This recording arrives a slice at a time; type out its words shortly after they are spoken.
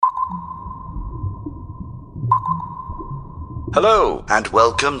Hello, and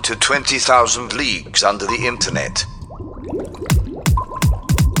welcome to 20,000 Leagues Under the Internet.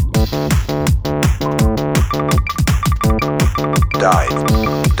 Dive.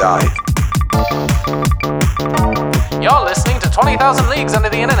 You're listening to 20,000 Leagues Under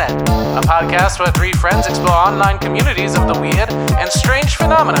the Internet, a podcast where three friends explore online communities of the weird and strange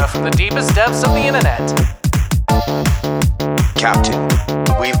phenomena from the deepest depths of the Internet. Captain,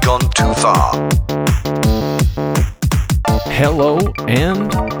 we've gone too far. Hello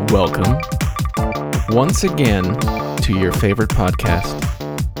and welcome once again to your favorite podcast,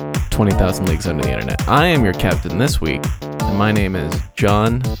 20,000 Leagues Under the Internet. I am your captain this week, and my name is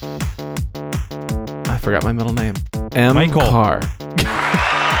John. I forgot my middle name. M. Michael Carr.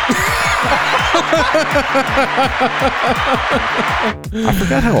 I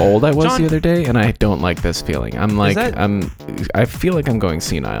forgot how old I was John, the other day, and I don't like this feeling. I feel like I'm going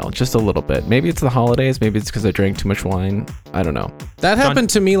senile, just a little bit. Maybe it's the holidays. Maybe it's because I drank too much wine. I don't know. That happened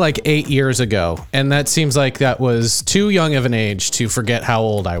to me like 8 years ago, and that seems like that was too young of an age to forget how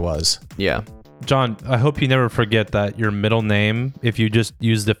old I was. Yeah. John, I hope you never forget that your middle name, if you just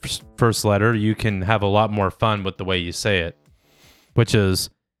use the first letter, you can have a lot more fun with the way you say it. Which is,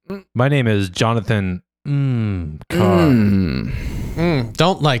 my name is Jonathan Carr.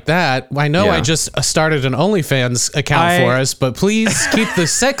 Don't like that. I know Yeah. I just started an OnlyFans account for us, but please keep the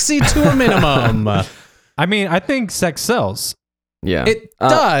sexy to a minimum. I mean, I think sex sells. Yeah. It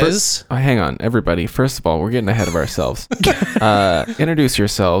does. Hang on, everybody. First of all, we're getting ahead of ourselves. Introduce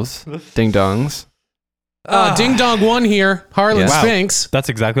yourselves, ding dongs. Ding Dong 1 here, Harlan Yeah. Wow. Spinks. That's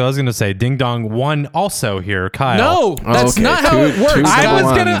exactly what I was going to say. Ding Dong 1 also here, Kyle. No, that's Okay, not how it works. two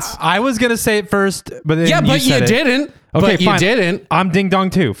I was gonna say it first, but then Yeah, but you said it. didn't. Okay, but you fine. didn't. I'm Ding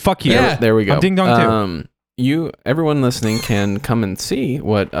Dong 2. Fuck you. Yeah. There we go. I'm Ding Dong 2. Everyone listening can come and see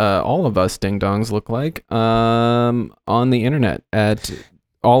what all of us ding dongs look like on the internet at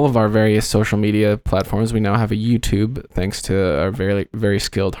all of our various social media platforms. We now have a YouTube, thanks to our very, very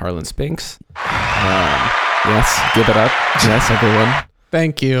skilled Harlan Spinks. Yes, give it up. Yes, everyone.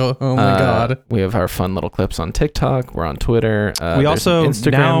 Thank you. Oh my God. We have our fun little clips on TikTok. We're on Twitter. We there's also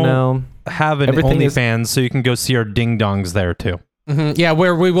Instagram now. have an Everything is- OnlyFans, so you can go see our Ding Dongs there too. Yeah,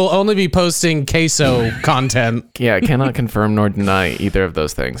 where we will only be posting queso content. Yeah, I cannot confirm nor deny either of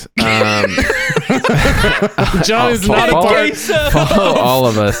those things. John is not a part. Follow all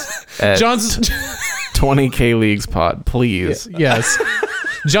of us at John's 20K Leagues Pod, please. yes.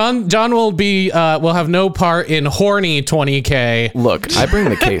 John will be will have no part in horny 20K. Look, I bring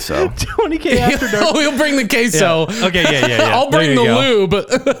the queso. 20K after dark. Oh, he'll bring the queso. Okay, yeah. I'll bring the lube.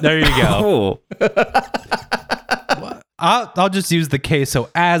 There you go. Oh, I'll just use the queso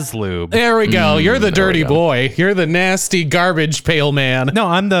as lube. There we go. You're the there we dirty go. boy. You're the nasty garbage pail man. No,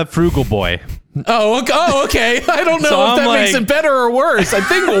 I'm the frugal boy. Oh, okay. I don't know So if I'm that like- makes it better or worse. I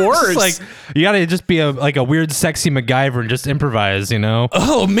think worse. It's like you gotta just be a weird, sexy MacGyver and just improvise, you know?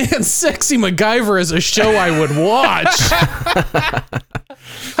 oh man, Sexy MacGyver is a show I would watch.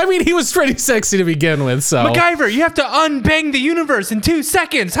 I mean, he was pretty sexy to begin with, so. MacGyver, you have to unbang the universe in 2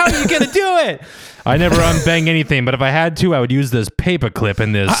 seconds. How are you gonna do it? I never unbang anything, but if I had to, I would use this paperclip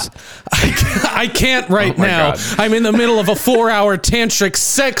in this. I can't right my now. God. I'm in the middle of a 4-hour tantric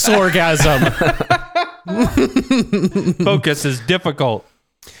sex orgasm. Focus is difficult.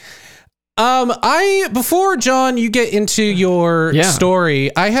 Before John, you get into your Yeah.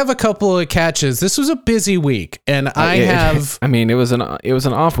 story, I have a couple of catches. This was a busy week, and it was an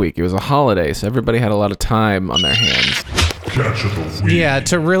off week. It was a holiday, so everybody had a lot of time on their hands.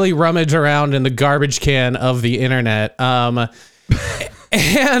 to really rummage around in the garbage can of the internet. And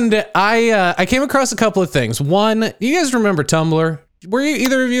I came across a couple of things. One, you guys remember Tumblr? Were you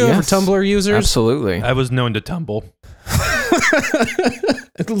either of you ever Yes, Tumblr users? Absolutely. I was known to tumble.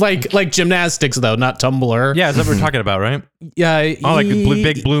 Like gymnastics though, not Tumblr. Yeah, is that what we're talking about, right? Yeah. Oh, like the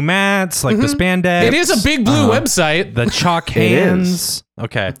big blue mats, like the spandex. It is a big blue website. The chalk hands.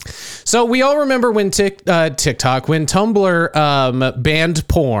 Okay. So we all remember when TikTok, when Tumblr banned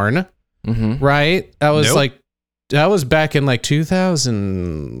porn, right? That was Nope. that was back in like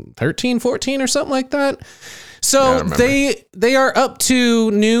 2013, 14 or something like that. Yeah, I So remember. they are up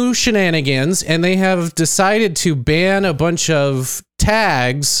to new shenanigans, and they have decided to ban a bunch of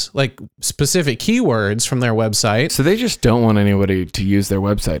tags, like specific keywords from their website. So they just don't want anybody to use their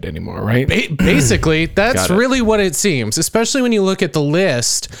website anymore, right? Basically, that's Got it. really what it seems, especially when you look at the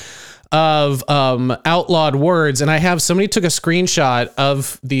list of outlawed words. And somebody took a screenshot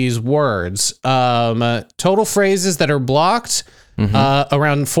of these words. Total phrases that are blocked,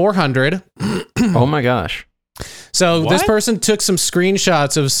 around 400. Oh my gosh. So this What? person took some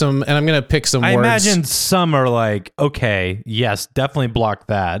screenshots of some, and I'm gonna pick some I words. imagine some are like, okay, yes, definitely block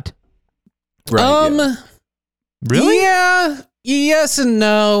that. Right. yeah. Really? Yeah. Yes and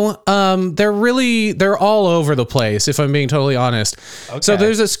no. They're all over the place, if I'm being totally honest. So Okay.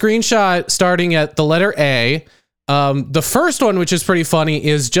 there's a screenshot starting at the letter A. The first one, which is pretty funny,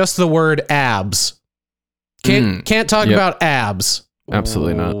 is just the word abs. Can't talk Yep. about abs.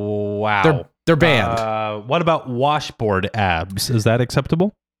 Absolutely not. Wow. They're banned. What about washboard abs? Is that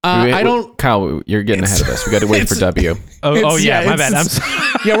acceptable? I don't. Kyle, you're getting ahead of us. We got to wait for W. Oh, It's- yeah, yeah, my it's- bad. I'm sorry.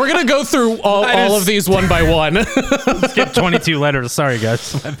 Yeah, we're gonna go through all of these one by one. Skip 22 letters. Sorry,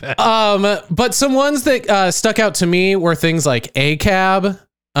 guys. My bad. But some ones that stuck out to me were things like ACAB,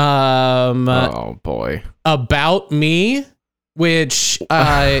 Oh boy. About Me, which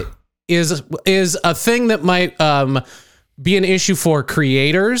is a thing that might be an issue for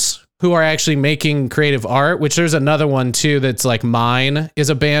creators who are actually making creative art. Which there's another one too that's like mine is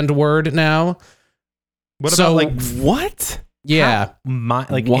a banned word now. What so- about like What? Yeah,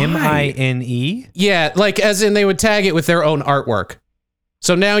 like Why? MINE? yeah, like as in they would tag it with their own artwork.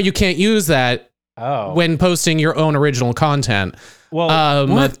 So now you can't use that Oh. when posting your own original content. Well,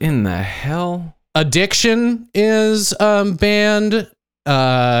 What in the hell? Addiction is banned.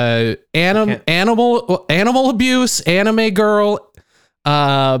 can't- Animal abuse, anime girl,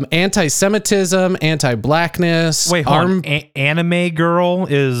 anti-Semitism, anti-blackness. wait, hold on. Anime girl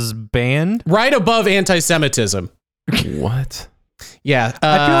is banned? right above anti-Semitism. What? Yeah,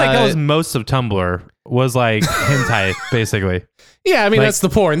 I feel like that was most of Tumblr was like hentai, basically. yeah. I mean, like- that's the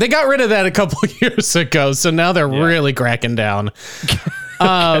porn. They got rid of that a couple years ago, so now they're really cracking down.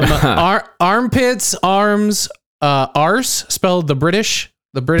 Armpits, arms, arse spelled the British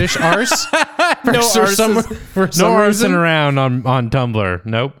arse. No for some No arsing reason. around on Tumblr.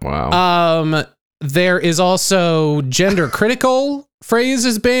 Nope. Wow. There is also gender critical phrase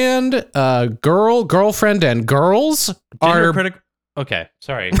is banned. Girlfriend, and girls are. Okay,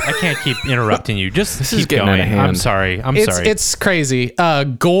 sorry. I can't keep interrupting you. Just This keep is getting going. out of I'm hand. sorry. I'm It's sorry. it's crazy.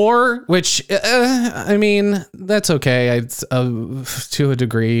 Gore, which I mean that's okay. It's to a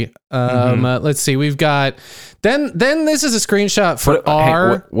degree. Let's see. We've got then this is a screenshot for What,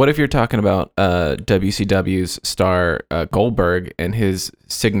 R. hey, what if you're talking about WCW's star Goldberg and his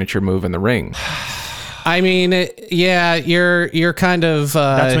signature move in the ring? I mean, yeah, you're kind of.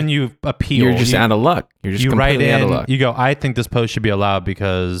 That's when you appeal. You're just you, out of luck. You're just you write completely out of in. luck. You go. I think this post should be allowed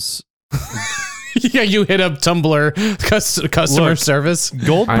because yeah, you hit up Tumblr customer Look, service.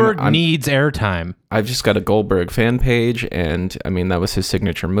 Goldberg I'm- needs airtime. I've just got a Goldberg fan page, and I mean that was his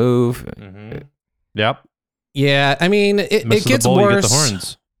signature move. Yep. Yeah, I mean, it Miss the gets bull, you get worse. the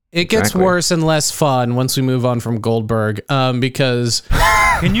horns. It gets Exactly. worse and less fun once we move on from Goldberg, because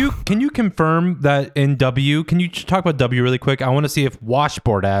Can you confirm that in W? Can you talk about W really quick? I want to see if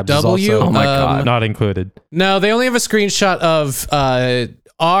washboard abs W, is also Oh my God. not included. no, they only have a screenshot of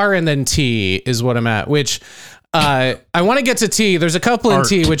R and then T is what I'm at. Which I want to get to T. There's a couple in Art.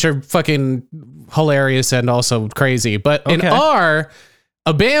 T which are fucking hilarious and also crazy, but in Okay. R,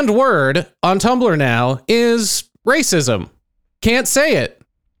 a banned word on Tumblr now is racism. Can't say it.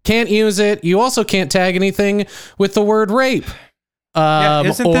 Can't use it. You also can't tag anything with the word rape.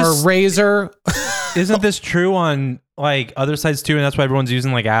 isn't Or this- razor. Isn't this true on like other sites too? And that's why everyone's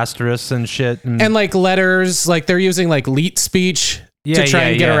using like asterisks and shit. And like letters, like they're using like leet speech Yeah, to try yeah,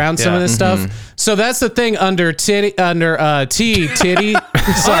 and get yeah, around some of yeah. this stuff. So that's the thing under titty, titty.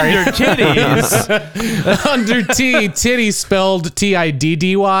 Sorry, Under titties. under T, titty spelled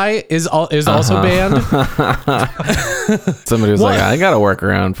TIDDY is also banned. Somebody was What? like, "I got a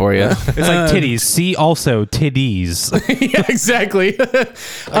workaround for you." It's like titties. See also titties. Like Yeah, exactly. a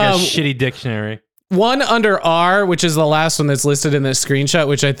shitty dictionary. One under R, which is the last one that's listed in this screenshot,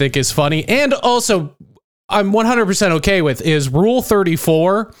 which I think is funny, and also I'm 100% okay with, is Rule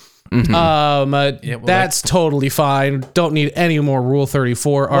 34. That's totally fine. Don't need any more Rule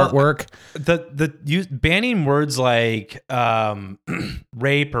 34 artwork. Banning words like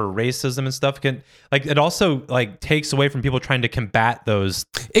rape or racism and stuff can like it also like takes away from people trying to combat those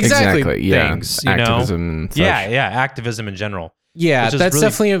Exactly. Yeah. things, you Activism know? and such. Yeah, activism in general. Yeah, which is that's really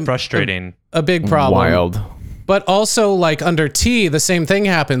definitely frustrating. a big problem. Wild. But also, like under T, the same thing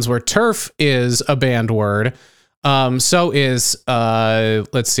happens where turf is a banned word. So is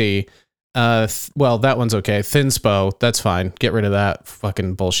let's see. Well, that one's okay. Thinspo, that's fine. Get rid of that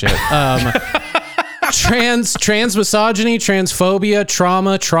fucking bullshit. Trans misogyny, transphobia,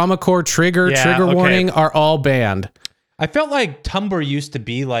 trauma core, trigger Yeah, okay. warning are all banned. I felt like Tumblr used to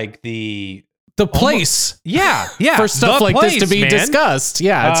be like the the place yeah for stuff the like this to place, be man. discussed.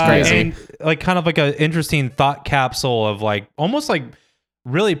 Yeah, it's crazy. And like kind of like an interesting thought capsule of like almost like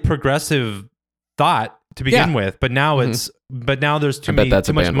really progressive thought to begin with, but now now there's too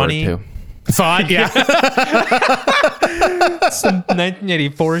much money. Too. Thought, yeah. Some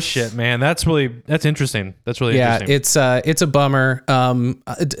 1984 shit, man. That's interesting. That's really interesting. It's a bummer.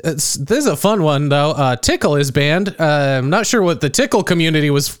 This is a fun one though. Tickle is banned. I'm not sure what the Tickle community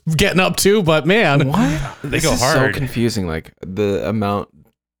was getting up to, but man, What? They This go is hard. so confusing. Like the amount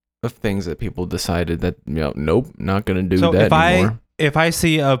of things that people decided that nope, not gonna do So that anymore. if I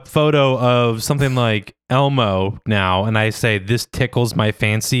see a photo of something like Elmo now and I say this tickles my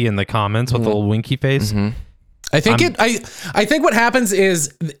fancy in the comments with a little winky face, I think I think what happens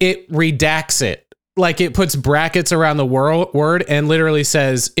is it redacts it. Like it puts brackets around the word and literally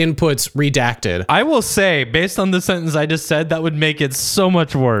says inputs redacted. I will say, based on the sentence I just said, that would make it so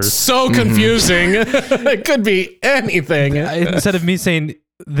much worse. So confusing. It could be anything. Instead of me saying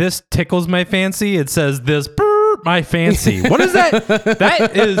this tickles my fancy, it says this my fancy. What is that?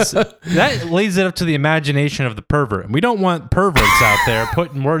 That lays it up to the imagination of the pervert. And we don't want perverts out there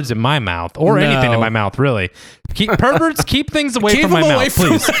putting words in my mouth or anything in my mouth, really. Keep things away Keep from my them away mouth, from-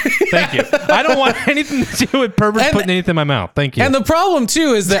 please. Thank you. I don't want anything to do with perverts putting anything in my mouth. Thank you. And the problem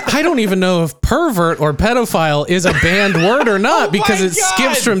too is that I don't even know if pervert or pedophile is a banned word or not because it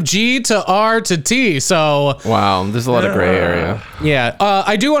skips from G to R to T. So Wow, there's a lot of gray area. yeah,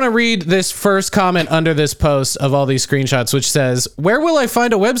 I do want to read this first comment under this post of all these screenshots, which says, "Where will I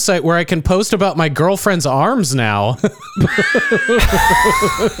find a website where I can post about my girlfriend's arms now?"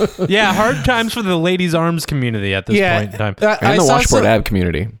 Yeah, hard times for the ladies' arms community at this point in time. And the washboard ab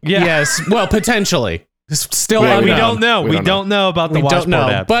community. Yeah. Yes, well, potentially. Still Yeah, we unknown. don't know. We don't know about the We washboard don't know,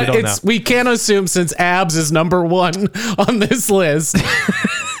 abs. but we don't know. we can assume since abs is number one on this list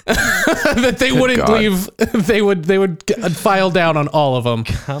that they wouldn't God. leave. They would file down on all of them.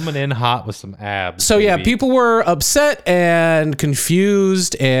 Coming in hot with some abs. So yeah, baby. people were upset and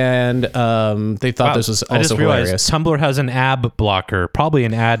confused, and they thought Wow, this was I just also realized hilarious. Tumblr has an ab blocker, probably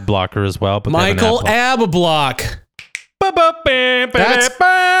an ad blocker as well. But they have an Michael ad Ab Block. That's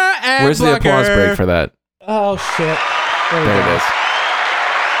Where's the applause break for that? Oh shit! There we There go. it is.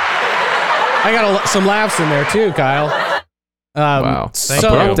 I got some laughs in there too, Kyle. Wow. So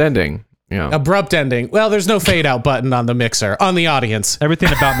Abrupt ending. Yeah. abrupt ending. Well, there's no fade out button on the mixer on the audience. Everything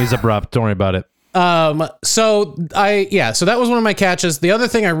about me is abrupt. Don't worry about it. So that was one of my catches. The other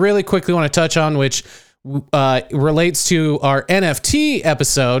thing I really quickly want to touch on, which relates to our NFT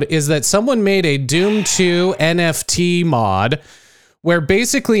episode, is that someone made a Doom 2 NFT mod where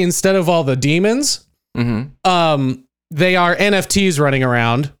basically instead of all the demons, they are NFTs running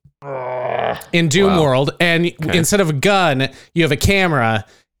around in Doom World, and instead of a gun, you have a camera.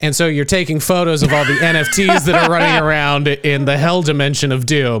 And so you're taking photos of all the NFTs that are running around in the hell dimension of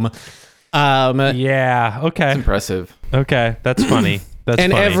Doom. Yeah. Okay. Impressive. Okay. That's funny. That's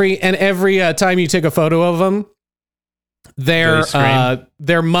And funny. every time you take a photo of them,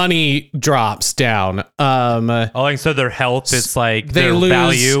 their money drops down. Oh, so their health, it's like They their lose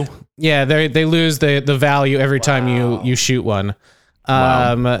value. Yeah, they lose the value every time you shoot one.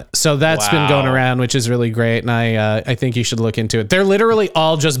 So that's been going around, which is really great, and I think you should look into it. They're literally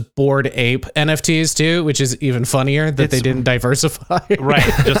all just Bored Ape NFTs too, which is even funnier that they didn't diversify. Right.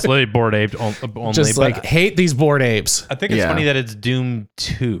 Just literally Bored Ape only. Just but like hate these Bored Apes. I think it's funny that it's Doom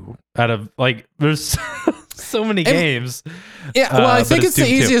 2 out of like there's so many games. Yeah, well, I but think it's the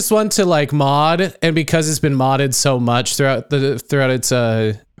Doom 2. easiest one to like mod, and because it's been modded so much throughout its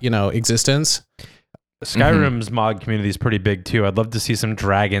existence. Skyrim's mod community is pretty big too. I'd love to see some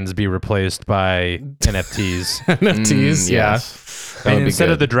dragons be replaced by NFTs. NFTs, yeah. Yes. That And would be instead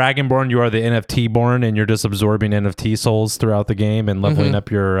good. of the Dragonborn, you are the NFT born, and you're just absorbing NFT souls throughout the game and leveling up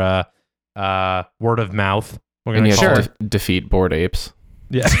your word of mouth. We're And gonna you call have it. to defeat bored apes.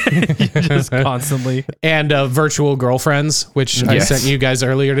 Yeah, just constantly. And virtual girlfriends, which I Yes. sent you guys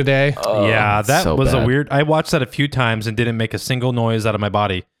earlier today. Yeah, that so was a bad. weird. I watched that a few times and didn't make a single noise out of my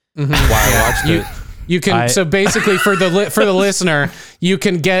body Mhm. while I watched it. You can so basically for the listener, you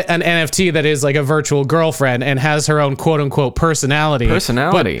can get an NFT that is like a virtual girlfriend and has her own quote unquote personality.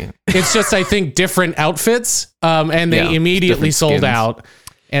 Personality. But it's just I think different outfits. And they Yeah, immediately different sold skins. out.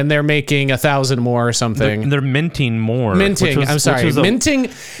 And they're making 1,000 more or something. They're minting more. Minting. which was- I'm sorry. which was Minting.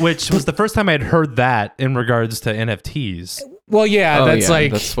 which was the first time I'd heard that in regards to NFTs. Well, yeah, Oh, that's yeah,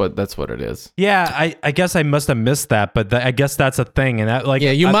 like that's what it is. Yeah, I guess I must have missed that, but I guess that's a thing, and that like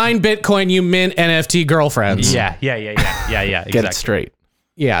you mine Bitcoin, you mint NFT girlfriends. Yeah. Get Exactly. it straight.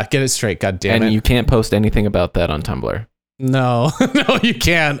 Yeah, get it straight. God damn And it. you can't post anything about that on Tumblr. No, no, you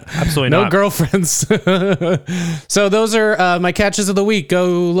can't. Absolutely no not. girlfriends. So those are my catches of the week. Go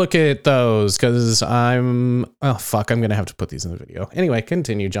look at those because I'm going to have to put these in the video. Anyway,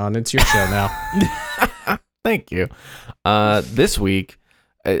 continue, John. It's your show now. Thank you. This week,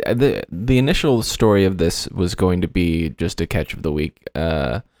 the initial story of this was going to be just a catch of the week,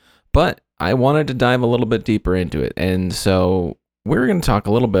 but I wanted to dive a little bit deeper into it, and so we're going to talk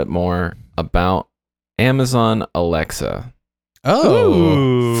a little bit more about Amazon Alexa. Oh,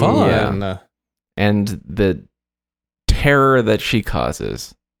 Ooh. fun. Yeah. And the terror that she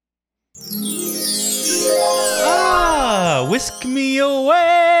causes. Whisk me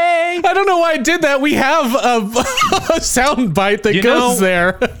away. I don't know why I did that. We have a sound bite that You goes know-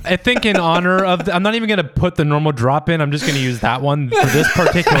 there. I think in honor of, I'm not even going to put the normal drop in. I'm just going to use that one for this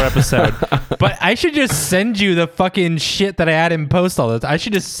particular episode. But I should just send you the fucking shit that I add in post all this. I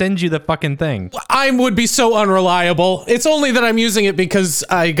should just send you the fucking thing. I would be so unreliable. It's only that I'm using it because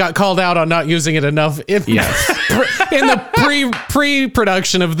I got called out on not using it enough in, Yes. in the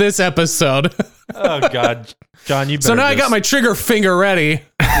pre-production of this episode. Oh, God. John, you better So now I got my trigger finger ready.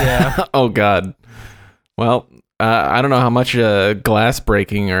 Yeah. Oh, God. Well, I don't know how much glass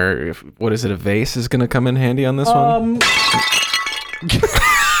breaking or what is it, a vase is going to come in handy on this one.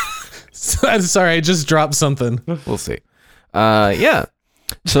 I'm sorry, I just dropped something. We'll see. Yeah.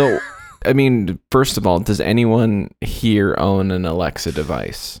 So, I mean, first of all, does anyone here own an Alexa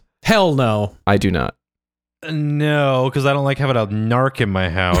device? Hell no. I do not. No, because I don't like having a narc in my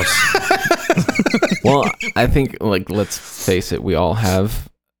house. Well, I think, like, let's face it, we all have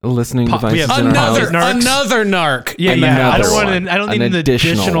listening We devices have in our Another house. narcs. another narc. Yeah, in the yeah. I house. don't want one. I don't An need an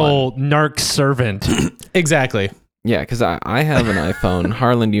additional additional narc servant. Exactly. Yeah, because I have an iPhone.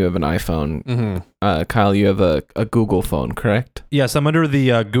 Harlan, you have an iPhone. Mm-hmm. Kyle, you have a Google phone, correct? Yes, I'm under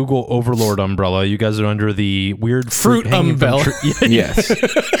the Google Overlord umbrella. You guys are under the weird Fruit hanging from umbrella. Yes.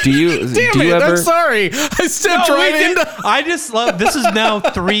 Do you Damn do you it, ever I'm sorry. I stepped No, right we did- into... I just love this is now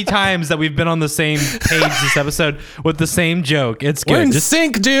 3 times that we've been on the same page this episode with the same joke. It's We're good. in Just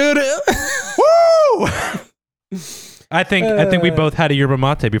sync, dude. woo! I think we both had a yerba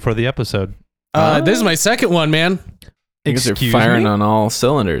mate before the episode. This is my second one, man. you guys are Excuse firing me? on all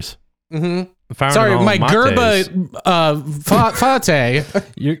cylinders? Mm-hmm. Firing Sorry, on all my mates. Gerba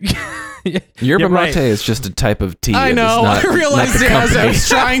Fate. Yerba right. mate is just a type of tea. I It is know. not- I realized not the it as I company. was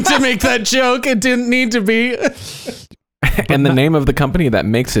trying to make that joke. It didn't need to be. And the name of the company that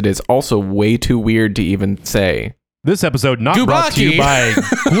makes it is also way too weird to even say. This episode not brought to you by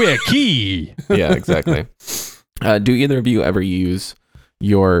Quickie. Yeah, exactly. Do either of you ever use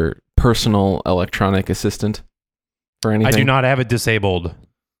your personal electronic assistant for anything? I do not have it disabled.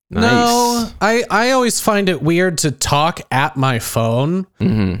 Nice. No, I always find it weird to talk at my phone.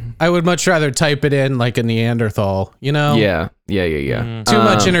 Mm-hmm. I would much rather type it in like a Neanderthal, you know? Yeah. Too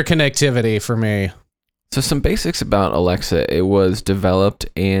much interconnectivity for me. So some basics about Alexa. It was developed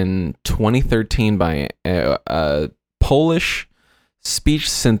in 2013 by a Polish speech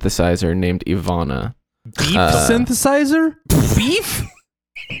synthesizer named Ivana. Beef synthesizer? Beef?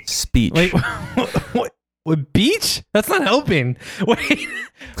 Speech. Wait, what? Beach? That's not helping. Wait,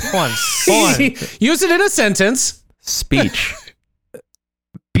 hold on. Use it in a sentence. Speech.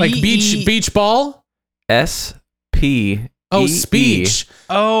 Like beach ball. S-P. Oh, speech.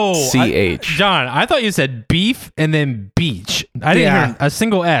 Oh, C-H. John, I thought you said beef and then beach. I didn't Yeah. hear a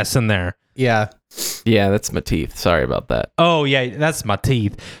single S in there. Yeah. Yeah, that's my teeth. Sorry about that. Oh yeah, that's my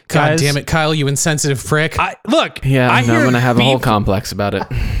teeth. God Guys, damn it, Kyle, you insensitive prick. Look. Yeah, I I'm hear going to have a whole beef- complex about it.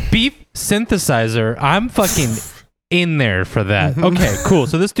 beef synthesizer. I'm fucking in there for that. Mm-hmm. Okay, cool.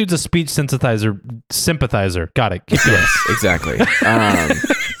 So this dude's a speech synthesizer sympathizer. Got it. Keep going. Yes, exactly.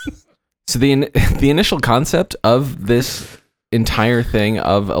 So the initial concept of this entire thing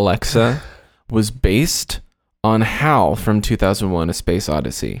of Alexa was based on HAL from 2001: A Space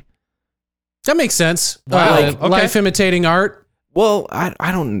Odyssey. That makes sense. Wow. Okay. Life imitating art. Well,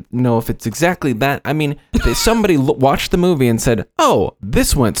 I don't know if it's exactly that. I mean, somebody watched the movie and said, "Oh,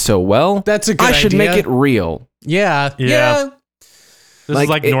 this went so well. That's a good I should idea. make it real." Yeah. Yeah. Yeah. This Like, is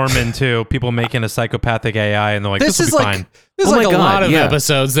like it- Norman too. People making a psychopathic AI and they're like, This this is will be like fine. there's Oh like my a God, lot of yeah.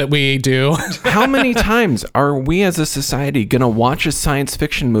 episodes that we do. How many times are we as a society going to watch a science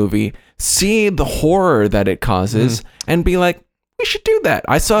fiction movie, see the horror that it causes, and be like, we should do that?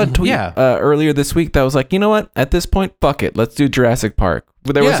 I saw a tweet Yeah. earlier this week that was like, you know what? At this point, fuck it. Let's do Jurassic Park.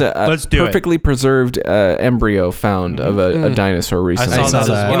 There was Yeah, a let's do it. perfectly preserved embryo found of a dinosaur I recently. saw I that saw as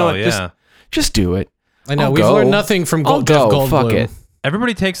that. well. You know what? Yeah. Just do it. I know I'll we've go. learned nothing from I'll Jeff go. Goldblum. Fuck it.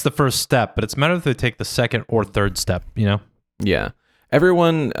 Everybody takes the first step, but it's a matter if they take the second or third step, you know? Yeah.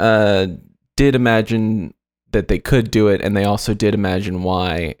 Everyone did imagine that they could do it, and they also did imagine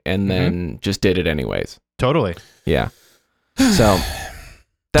why, and then just did it anyways. Totally. Yeah. So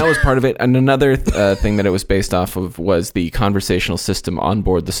that was part of it. And another thing that it was based off of was the conversational system on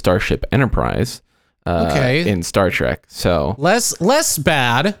board the Starship Enterprise in Star Trek. So less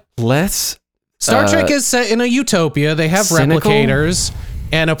bad. less Star Trek is set in a utopia. They have cynical? replicators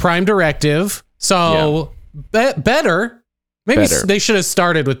and a prime directive. So better. Maybe Better. they should have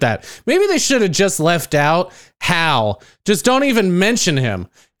started with that. Maybe they should have just left out Hal. Just don't even mention him.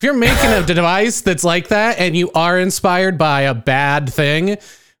 If you're making a device that's like that and you are inspired by a bad thing,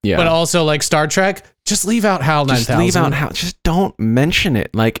 but also like Star Trek, just leave out Hal 9000. Just leave out Hal. Just don't mention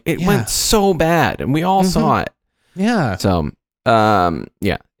it. Like, it went so bad, and we all saw it. Yeah. So,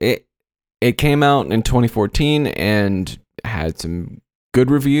 it came out in 2014 and had some good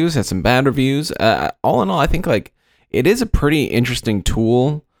reviews, had some bad reviews. All in all, I think like it is a pretty interesting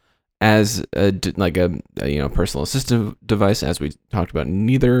tool as a personal assistive device. As we talked about,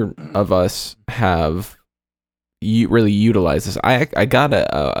 neither of us have really utilized this. I got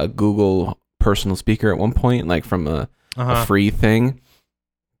a Google personal speaker at one point, like from a free thing.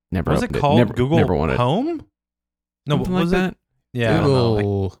 Never. Was it called Google never wanted Home? No, something was like it? that? Yeah,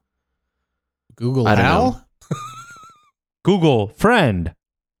 Google I don't Hal? know. Google Friend.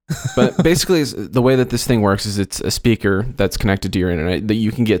 But basically, the way that this thing works is it's a speaker that's connected to your internet that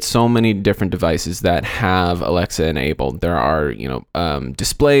you can get so many different devices that have Alexa enabled. There are,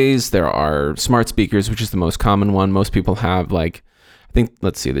 displays. There are smart speakers, which is the most common one. Most people have I think,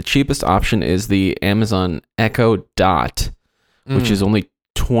 let's see, the cheapest option is the Amazon Echo Dot, which is only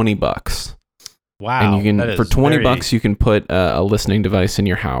 $20. Wow. And you can, for $20, you can put a listening device in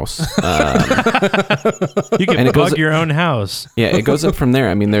your house. You can plug your own house. Yeah, it goes up from there.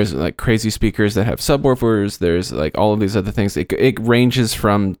 I mean, there's like crazy speakers that have subwoofers. There's like all of these other things. It ranges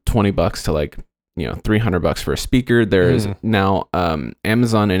from $20 to like, $300 for a speaker. There's now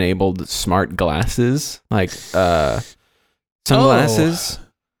Amazon enabled smart glasses, like sunglasses.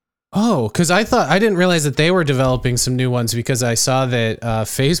 Oh, because I didn't realize that they were developing some new ones, because I saw that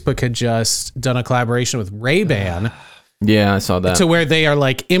Facebook had just done a collaboration with Ray-Ban Yeah, I saw that. to where they are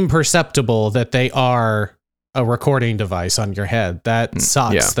like imperceptible that they are a recording device on your head. That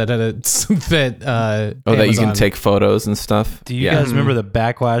sucks. Yeah. That that you can Amazon- take photos and stuff. Do you guys remember the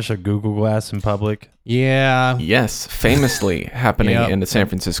backlash of Google Glass in public? Yeah. Yes, famously happening Yep. in the San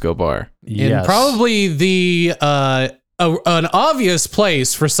Francisco bar. And probably the an obvious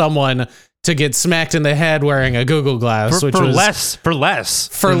place for someone to get smacked in the head wearing a Google Glass, for which was less. For than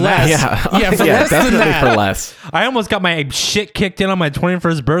less. that. Yeah, for less than definitely that. for less. I almost got my shit kicked in on my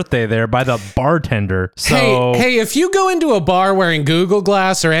 21st birthday there by the bartender. So Hey, if you go into a bar wearing Google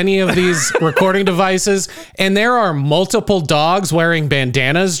Glass or any of these recording devices, and there are multiple dogs wearing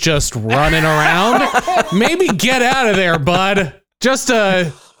bandanas just running around, maybe get out of there, bud. Just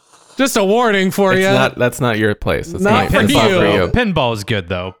a warning for you. That's not your place. That's Not for that's you. Pinball is good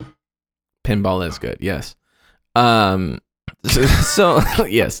though. Pinball is good, yes. So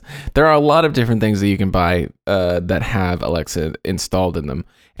yes, there are a lot of different things that you can buy that have Alexa installed in them,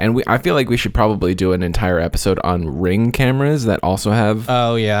 and I feel like we should probably do an entire episode on Ring cameras that also have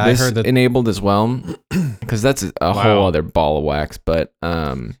Oh yeah, this I heard that. enabled as well, because that's a whole other ball of wax. But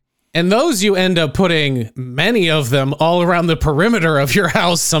And those you end up putting many of them all around the perimeter of your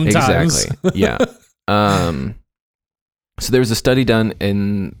house sometimes. exactly, yeah. So there was a study done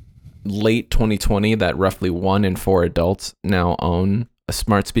in late 2020 that roughly 1 in 4 adults now own a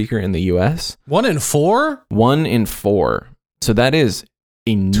smart speaker in the U.S. 1 in 4? 1 in 4. So that is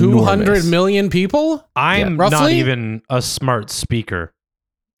enormous. 200 million people? I'm Yeah. not Roughly? even a smart speaker.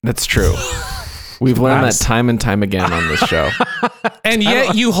 That's true. We've learned that time and time again on this show. And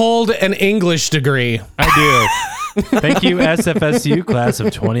yet you hold an English degree. I do. Thank you, SFSU class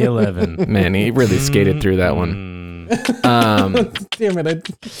of 2011. Man, he really skated through that one. Damn it.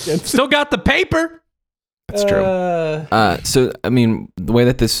 Still got the paper. That's true. So, I mean, the way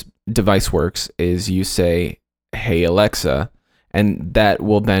that this device works is you say, "Hey Alexa," and that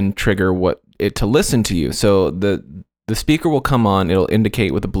will then trigger it to listen to you. So the speaker will come on. It'll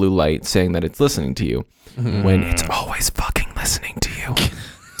indicate with a blue light saying that it's listening to you, when it's always fucking listening to you.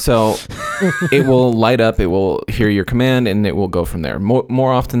 So it will light up, it will hear your command, and it will go from there.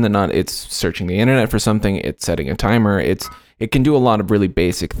 More often than not, it's searching the internet for something, it's setting a timer, it can do a lot of really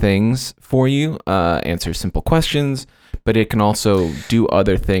basic things for you, answer simple questions, but it can also do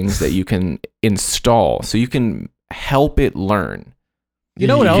other things that you can install, so you can help it learn. You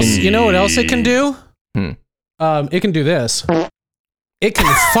know what else? You know what else it can do? Hmm. It can do this. It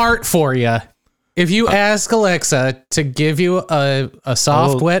can fart for you. If you ask Alexa to give you a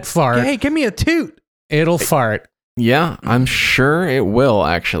soft, wet fart, Hey, give me a toot. It'll fart. Yeah, I'm sure it will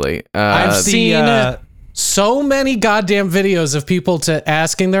actually. I've seen so many goddamn videos of people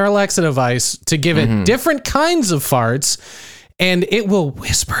asking their Alexa device to give it different kinds of farts, and it will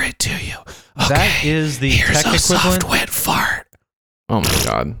whisper it to you. Okay, That is the here's tech a soft, equivalent. wet fart. Oh my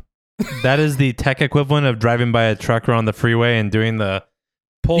god. That is the tech equivalent of driving by a trucker on the freeway and doing the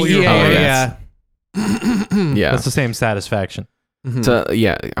pull your Yeah, horn. yeah. Yeah. That's the same satisfaction. So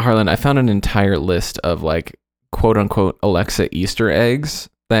yeah, Harlan, I found an entire list of like quote unquote Alexa Easter eggs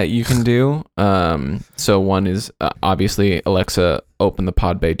that you can do. So one is obviously Alexa, open the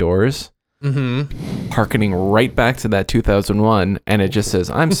pod bay doors. Harkening right back to that 2001, and it just says,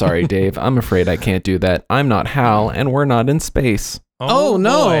 "I'm sorry, Dave. I'm afraid I can't do that. I'm not Hal, and we're not in space." Oh,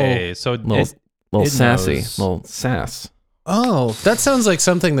 no. boy. So Little it sassy, knows. little sass. Oh, that sounds like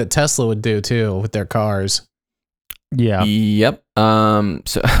something that Tesla would do too with their cars. yeah. Yep.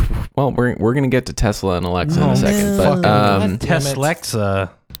 So, well, we're gonna get to Tesla and Alexa in Oh, a second, man. but Fucking damn it. Teslexa.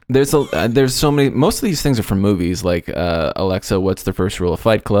 there's so many. Most of these things are from movies, like Alexa, what's the first rule of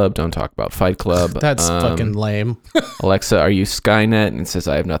Fight Club? Don't talk about Fight Club. That's fucking lame. Alexa, are you Skynet? And it says,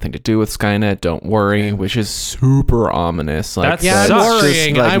 I have nothing to do with Skynet. Don't worry, which is super ominous. Like, That's- Yeah, I'm sucks. just,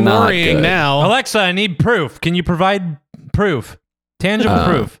 worrying. like, I'm not worrying good. now. Alexa, I need proof. Can you provide proof? Tangible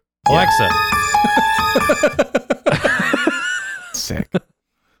proof. Alexa. Sick.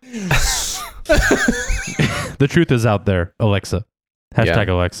 The truth is out there. Alexa. Hashtag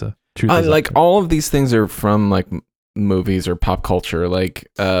Alexa. Truth is Like out there. all of these things are from like movies or pop culture. Like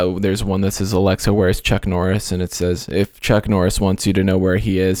there's one that says, Alexa, where's Chuck Norris? And it says, if Chuck Norris wants you to know where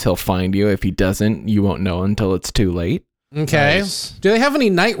he is, he'll find you. If he doesn't, you won't know until it's too late. Okay. Nice. Do they have any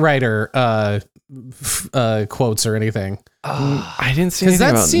Knight Rider quotes or anything? I didn't see 'Cause anything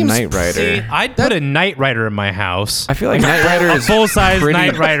that about seems- Knight Rider. See, I'd put a Knight Rider in my house. I feel like Knight Rider A is full-size pretty-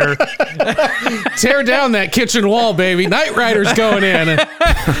 Knight Rider. Tear down that kitchen wall, baby. Knight Rider's going in. And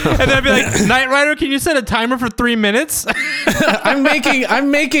then I'd be like, Knight Rider, can you set a timer for 3 minutes? I'm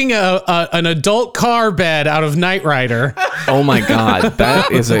making an adult car bed out of Knight Rider, Oh my god,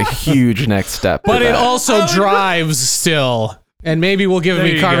 that is a huge next step. but to it that. also drives still. And maybe will give There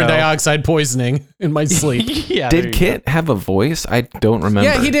me you carbon go. dioxide poisoning in my sleep. Yeah. there Did you Kit have a voice? I don't remember.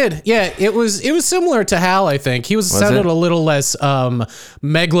 Yeah, he did. Yeah, it was similar to Hal, I think. He sounded it? a little less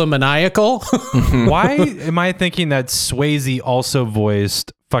megalomaniacal. go. Why am I thinking that Swayze also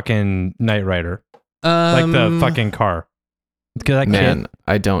voiced fucking Knight Rider? Like the fucking car. Because that Man, kid,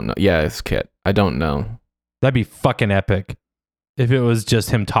 I don't know. Yeah, it's Kit. I don't know. that'd be fucking epic if it was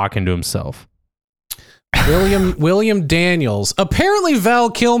just him talking to himself. William Daniels. Apparently Val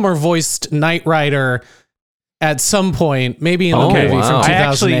Kilmer voiced Knight Rider at some point, maybe in the Oh, movie wow. from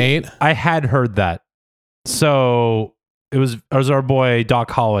I 2008. I had heard that. So it was our boy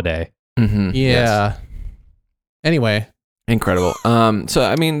Doc Holliday. Mm-hmm. Yeah. Anyway, Incredible. So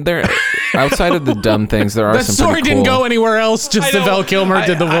I mean, there outside of the dumb things, there are that some story pretty didn't cool- go anywhere else. Just I that know. Val Kilmer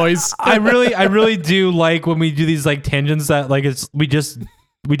did the voice. I really do like when we do these like tangents that like we just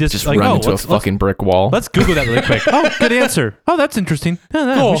just like, run oh, into a fucking brick wall. let's Google that really quick. Oh, good answer. Oh, that's interesting.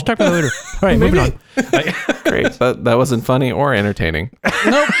 Cool. We should talk about it later. All right, moving on. Great. That wasn't funny or entertaining.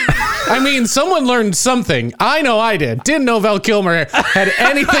 Nope. I mean, someone learned something. I know I did. Didn't know Val Kilmer had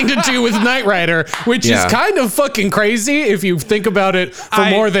anything to do with Knight Rider, which Yeah. is kind of fucking crazy if you think about it for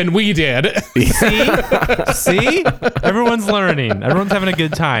more than we did. See? Everyone's learning. Everyone's having a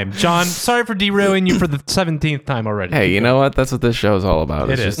good time. John, sorry for derailing you for the 17th time already. Hey, you know what? That's what this show is all about.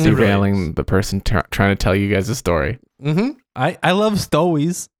 It It's is. just It really derailing is. the person trying to tell you guys a story. I love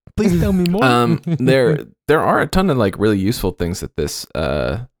stories. Please tell me more. There are a ton of like really useful things that this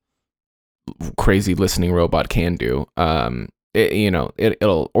crazy listening robot can do.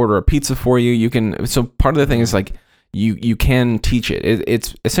 It'll order a pizza for you. You can. So part of the thing is like you can teach it.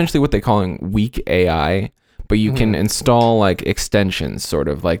 It's essentially what they're calling weak AI, but you can install like extensions, sort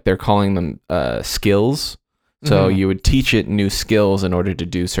of like they're calling them skills. So you would teach it new skills in order to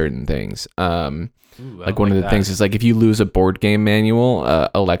do certain things. Like one of the things is like if you lose a board game manual,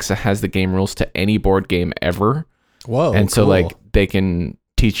 Alexa has the game rules to any board game ever. Whoa. And so cool. like they can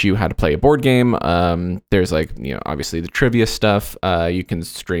teach you how to play a board game. There's like, obviously the trivia stuff. You can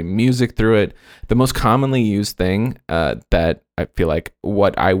stream music through it. The most commonly used thing that I feel like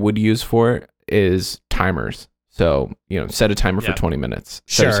what I would use for it is timers. So, set a timer for 20 minutes.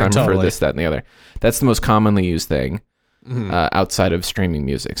 Set a Sure, timer for totally. this, that, and the other. That's the most commonly used thing outside of streaming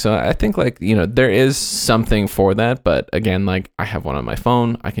music. So I think like, there is something for that. But again, like I have one on my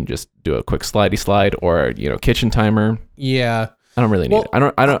phone. I can just do a quick slidey slide or, kitchen timer. Yeah. I don't really need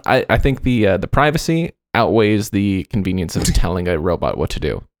it. I think the privacy outweighs the convenience of telling a robot what to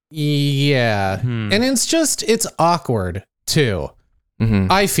do. Yeah. And it's awkward too.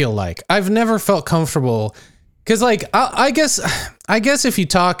 I feel like I've never felt comfortable because like, I guess if you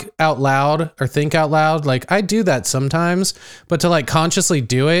talk out loud or think out loud, like I do that sometimes, but to like consciously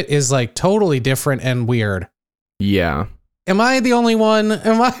do it is like totally different and weird. Yeah. Am I the only one?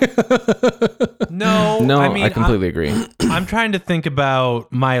 Am I? No, I mean, I completely agree. I'm trying to think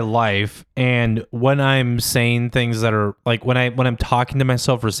about my life, and when I'm saying things that are like when I'm talking to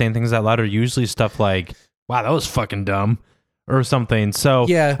myself or saying things out loud are usually stuff like, "Wow, that was fucking dumb," or something. So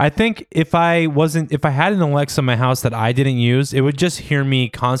Yeah. I think if I had an Alexa in my house that I didn't use, it would just hear me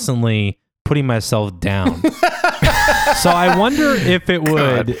constantly putting myself down. So I wonder if it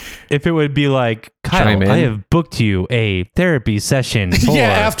would be like, Kyle, I have booked you a therapy session. For... Yeah,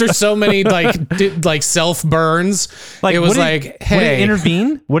 after so many like self burns, like it was hey, would it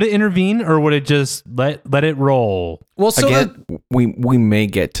intervene? Would it intervene, or would it just let it roll? Well, so again, we may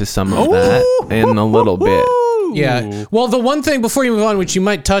get to some of that in a little bit. Yeah. Well, the one thing before you move on, which you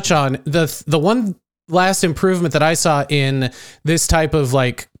might touch on, the one last improvement that I saw in this type of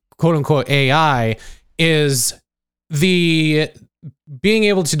like quote unquote AI is the being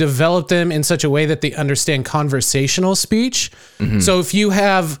able to develop them in such a way that they understand conversational speech. So if you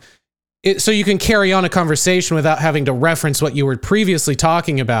have it, so you can carry on a conversation without having to reference what you were previously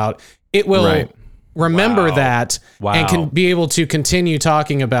talking about, it will remember that and can be able to continue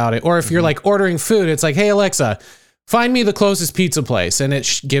talking about it. Or if you're like ordering food, it's like, hey, Alexa, find me the closest pizza place. And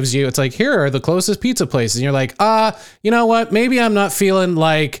it gives you, it's like, here are the closest pizza places. And you're like, you know what? Maybe I'm not feeling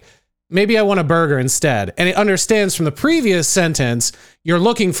like, maybe I want a burger instead. And it understands from the previous sentence, you're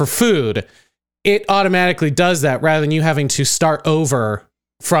looking for food. It automatically does that rather than you having to start over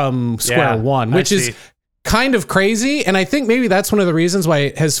from square one, which is kind of crazy. And I think maybe that's one of the reasons why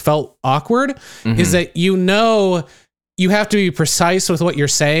it has felt awkward is that, you have to be precise with what you're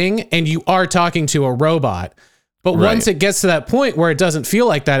saying and you are talking to a robot. But once it gets to that point where it doesn't feel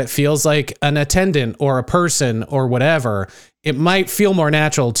like that, it feels like an attendant or a person or whatever, it might feel more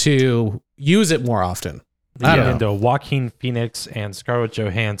natural to use it more often. I don't know. Into Joaquin Phoenix and Scarlett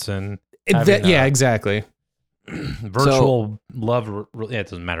Johansson. Exactly. Virtual love. It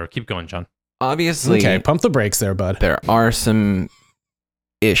doesn't matter. Keep going, John. Obviously, okay, pump the brakes there, bud. There are some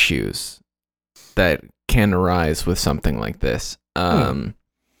issues that can arise with something like this. One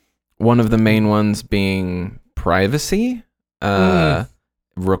of the main ones being privacy,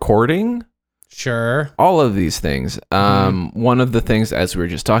 recording. Sure. All of these things. One of the things, as we were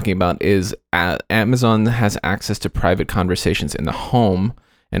just talking about, is Amazon has access to private conversations in the home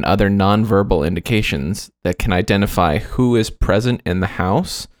and other nonverbal indications that can identify who is present in the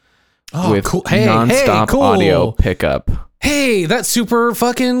house with nonstop audio pickup. Hey, that's super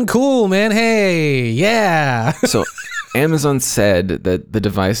fucking cool, man. Hey, yeah. So Amazon said that the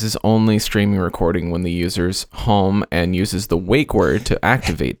device is only streaming recording when the user's home and uses the wake word to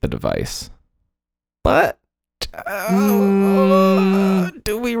activate the device. But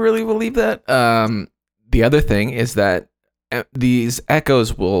do we really believe that? The other thing is that these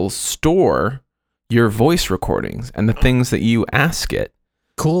echoes will store your voice recordings and the things that you ask it.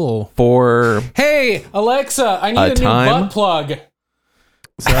 Cool. For hey, Alexa, I need a new butt plug.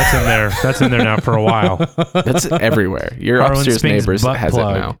 So that's in there. That's in there now for a while. That's everywhere. Your upstairs neighbors has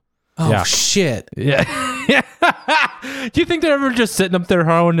plug. it now. Oh, shit. Yeah. Do you think they're ever just sitting up there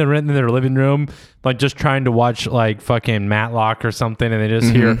in their living room, like just trying to watch like fucking Matlock or something, and they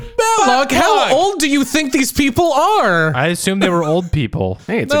just hear Matlock? How old do you think these people are? I assume they were old people.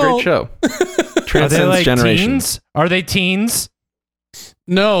 Hey, it's a great show. Transcends like generations. Teens? Are they teens?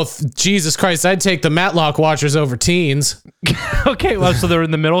 No, Jesus Christ, I'd take the Matlock watchers over teens. Okay, well, so they're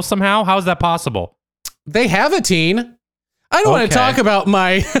in the middle somehow? How is that possible? They have a teen. I don't want to talk about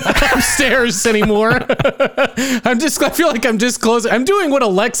my upstairs anymore. I feel like I'm disclosing. I'm doing what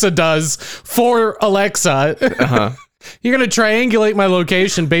Alexa does for Alexa. You're going to triangulate my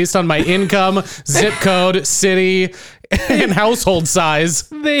location based on my income, zip code, city, and household size.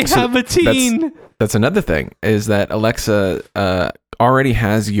 They have a teen. That's another thing, is that Alexa already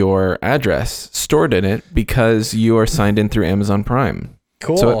has your address stored in it because you are signed in through Amazon Prime.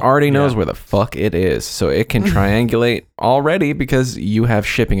 Cool. So it already knows where the fuck it is. So it can triangulate already because you have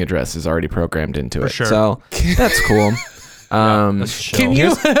shipping addresses already programmed into it. Sure. So that's cool. Can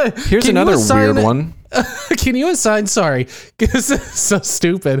you? Here's another weird one. Can you assign? Sorry, this is so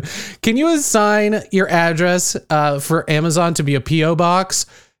stupid. Can you assign your address for Amazon to be a PO box?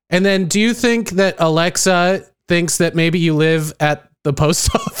 And then, do you think that Alexa thinks that maybe you live at the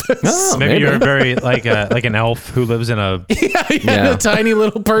post office? Oh, maybe you're very like an elf who lives in a a tiny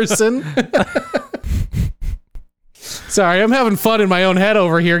little person. Sorry, I'm having fun in my own head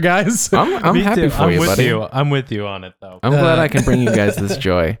over here, guys. I'm Me happy too. for I'm you, with buddy. you. I'm with you on it though. I'm glad I can bring you guys this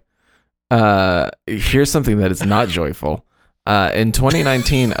joy. Here's something that is not joyful. In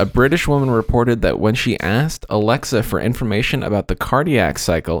 2019, a British woman reported that when she asked Alexa for information about the cardiac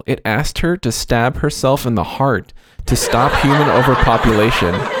cycle, it asked her to stab herself in the heart to stop human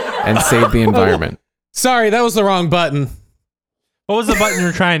overpopulation and save the environment. Sorry, that was the wrong button. What was the button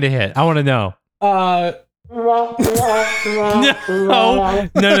you're trying to hit? I want to know. Uh, No.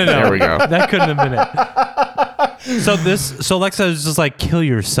 There we go. That couldn't have been it. So Alexa is just like, kill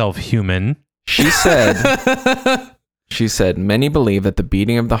yourself, human. She said, many believe that the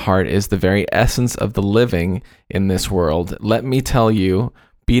beating of the heart is the very essence of the living in this world. Let me tell you,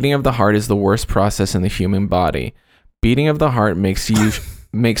 beating of the heart is the worst process in the human body. Beating of the heart makes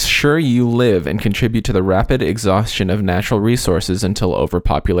sure you live and contribute to the rapid exhaustion of natural resources until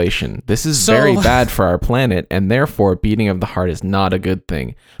overpopulation. This is very bad for our planet, and therefore beating of the heart is not a good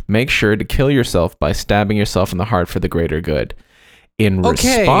thing. Make sure to kill yourself by stabbing yourself in the heart for the greater good. In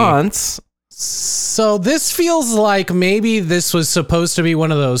response... So this feels like maybe this was supposed to be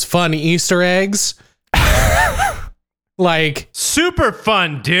one of those fun Easter eggs. Like super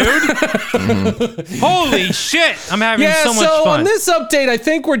fun, dude. Holy shit. I'm having so much fun. On this update, I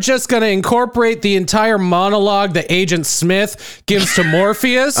think we're just going to incorporate the entire monologue that Agent Smith gives to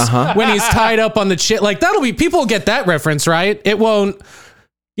Morpheus when he's tied up on the chair. Like that'll be, people get that reference, right? It won't,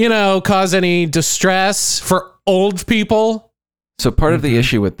 cause any distress for old people. So part of the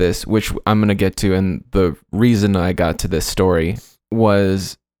issue with this, which I'm going to get to, and the reason I got to this story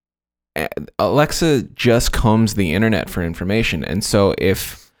was Alexa just combs the internet for information. And so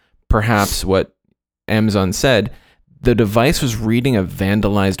if perhaps what Amazon said, the device was reading a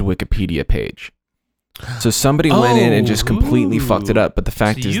vandalized Wikipedia page. So somebody went in and just completely fucked it up. But the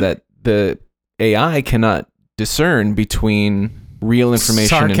fact is that the AI cannot discern between real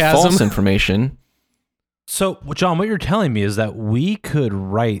information and false information. So, John, what you're telling me is that we could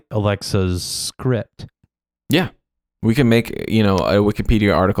write Alexa's script. Yeah. We can make, a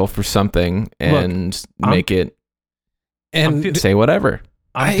Wikipedia article for something and make it and say whatever.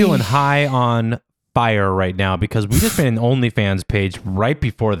 I'm feeling high on fire right now because we just made an OnlyFans page right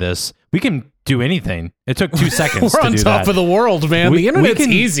before this. We can do anything. It took 2 seconds We're to on do top that. of the world, man. The internet's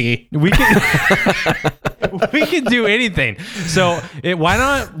easy. We can we can do anything. So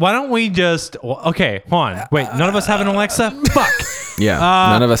why don't we just okay, hold on. Wait, none of us have anAlexa? Fuck. Yeah,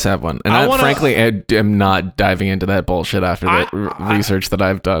 none of us have one. And frankly, I am not diving into that bullshit after the research that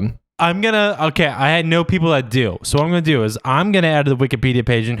I've done. I had no people that do. So what I'm going to do is I'm going to add to the Wikipedia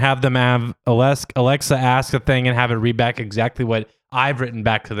page and have them have Alexa ask a thing and have it read back exactly what I've written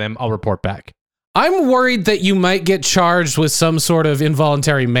back to them. I'll report back. I'm worried that you might get charged with some sort of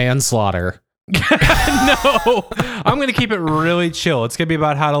involuntary manslaughter. No, I'm going to keep it really chill. It's going to be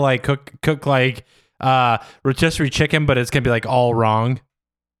about how to cook rotisserie chicken, but it's going to be all wrong.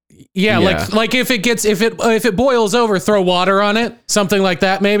 Yeah, like if it boils over, throw water on it, something like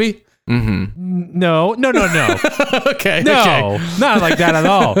that, maybe. Mm-hmm. No. Okay. No, not like that at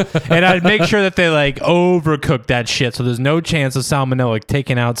all. And I'd make sure that they overcook that shit, so there's no chance of salmonella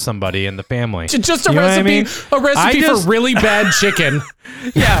taking out somebody in the family. Just a recipe for really bad chicken.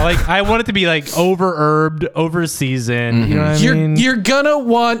 Yeah, I want it to be over herbed, over seasoned. You know what I mean? You're gonna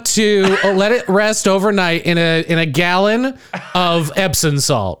want to let it rest overnight in a gallon of Epsom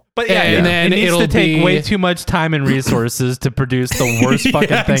salt. But and then it needs it'll to take way too much time and resources to produce the worst fucking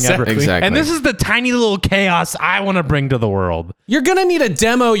thing ever. Exactly. And this is the tiny little chaos I want to bring to the world. You're gonna need to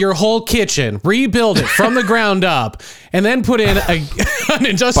demo your whole kitchen, rebuild it from the ground up, and then put in an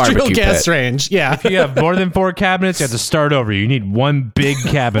industrial Barbecue gas pit. range. Yeah. If you have more than 4 cabinets, you have to start over. You need one big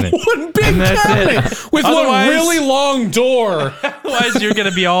cabinet. One big And that's cabinet it. with Otherwise- one really long door. Otherwise, you're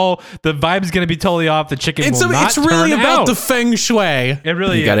gonna be the vibe's gonna be totally off. The chicken will not It's really turn about out. the feng shui. It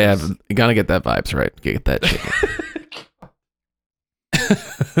really You is. gotta get that vibes right. Get that chicken.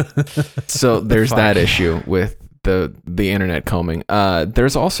 So there's that issue with the internet combing.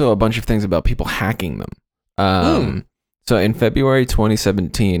 There's also a bunch of things about people hacking them. So in February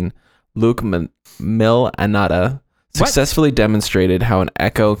 2017, Luke Milanata successfully demonstrated how an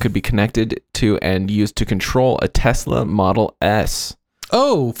Echo could be connected to and used to control a Tesla Model S.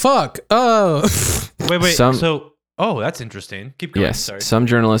 Oh, fuck. Oh. Wait. That's interesting. Keep going. Yes, Sorry. some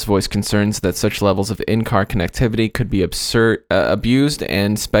journalists voiced concerns that such levels of in-car connectivity could be abused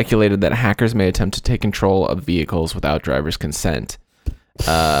and speculated that hackers may attempt to take control of vehicles without drivers' consent.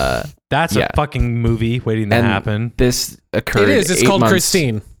 That's a fucking movie waiting to happen. This occurred It is. It's 8 called months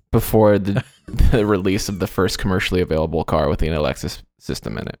Christine. before the release of the first commercially available car with an Alexa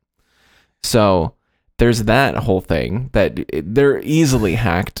system in it. So there's that whole thing that they're easily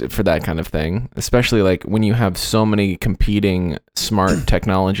hacked for that kind of thing, especially like when you have so many competing smart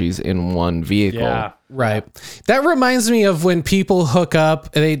technologies in one vehicle. Yeah. Right. That reminds me of when people hook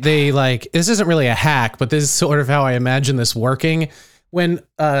up, they like, this isn't really a hack, but this is sort of how I imagine this working. When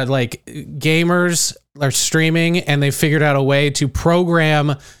like gamers are streaming and they figured out a way to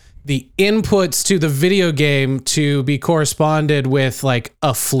program the inputs to the video game to be corresponded with like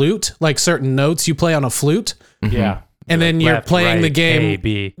a flute, like certain notes you play on a flute. Yeah. And then you're Left, playing the right, game. A,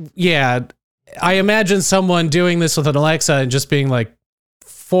 B. Yeah. I imagine someone doing this with an Alexa and just being like,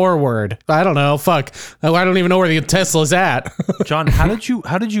 forward. I don't know. Fuck. I don't even know where the Tesla's at. John, how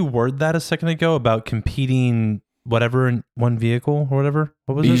did you word that a second ago about competing whatever in one vehicle or whatever?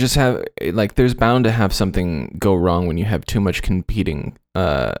 What was You it? just have like there's bound to have something go wrong when you have too much competing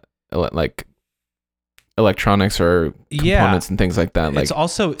like electronics or components and things like that. Like it's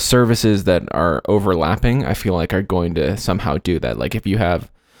also services that are overlapping, I feel like are going to somehow do that. Like if you have,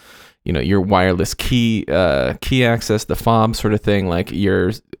 you know, your wireless key access, the fob sort of thing, like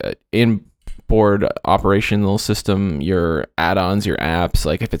your inboard operational system, your add-ons, your apps,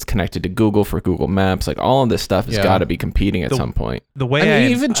 like if it's connected to Google for Google Maps, like all of this stuff has got to be competing at some point. the way I I,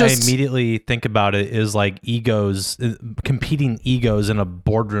 mean, even I just- immediately think about it is like egos, competing egos in a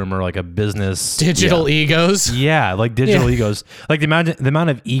boardroom or like a business. Digital egos. Yeah, like digital egos. Like the amount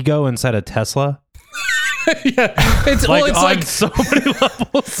of ego inside a Tesla. Yeah. It's Like well, it's on like so many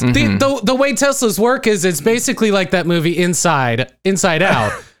levels. the way Teslas work is it's basically like that movie Inside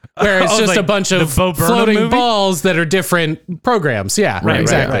Out, where it's Oh, just like a bunch the of Bo Burnham floating movie? balls that are different programs. Yeah, Right,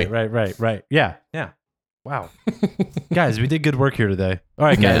 exactly. Right. Yeah. Wow. Guys, we did good work here today. All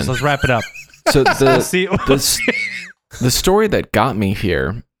right, guys, let's wrap it up. So See, the story that got me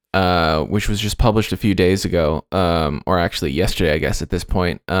here, which was just published a few days ago, or actually yesterday, I guess at this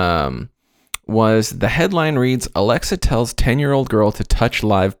point, was the headline reads, Alexa tells 10-year-old girl to touch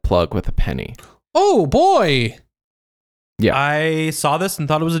live plug with a penny. Oh boy. Yeah. I saw this and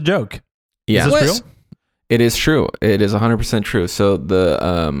thought it was a joke. Yeah. Is this real? It is true. It is 100% true. So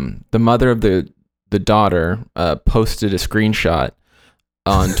the mother of the daughter posted a screenshot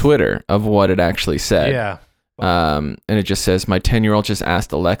on Twitter of what it actually said. Yeah. And it just says, my 10-year-old just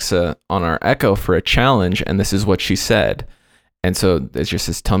asked Alexa on our Echo for a challenge, and this is what she said. And so it just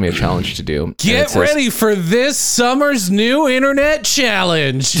says, tell me a challenge to do. And it Get says, ready for this summer's new internet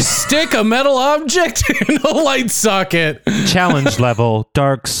challenge. Stick a metal object in a light socket. Challenge level,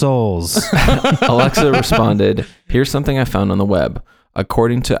 Dark Souls. Alexa responded, here's something I found on the web.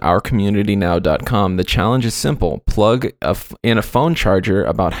 According to ourcommunitynow.com, the challenge is simple. Plug in a phone charger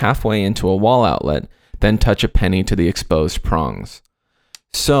about halfway into a wall outlet, then touch a penny to the exposed prongs.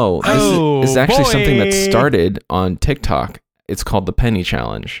 So this is actually something that started on TikTok. It's called the Penny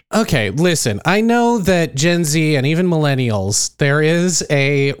Challenge. Okay, listen, I know that Gen Z and even millennials, there is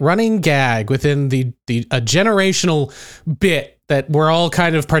a running gag within a generational bit that we're all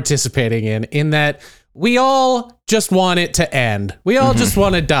kind of participating in that we all just want it to end. We all just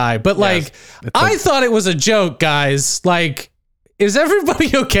want to die. But like, I thought it was a joke, guys. Like, is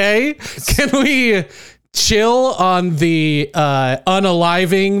everybody okay? Can we chill on the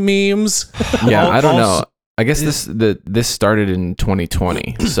unaliving memes? Yeah, I don't know. I guess this started in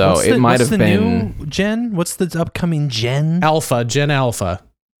 2020, so it might have been new gen. What's the upcoming gen? Alpha, Gen Alpha.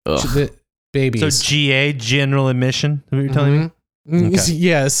 Ugh. The babies. So GA, general admission. What you're telling me? Okay.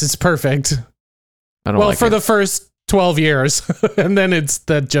 Yes, it's perfect. I don't Well, like for it. the first 12 years, and then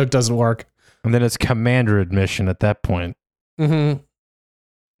that joke doesn't work. And then it's commander admission at that point. Mm-hmm.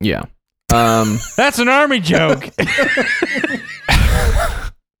 Yeah. That's an army joke.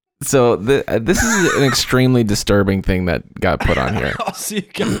 So this is an extremely disturbing thing that got put on here. I'll see you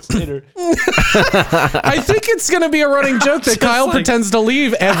guys later. I think it's going to be a running joke that Kyle like- pretends to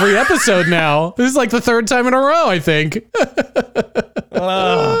leave every episode now. This is like the third time in a row, I think.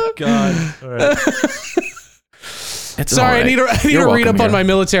 Oh God! All right. It's Sorry, all I need right. to You're read welcome up on here. my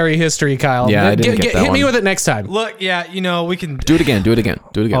military history, Kyle. Yeah, I didn't get that hit me one. with it next time. Look, yeah, we can Do it again. Do it again.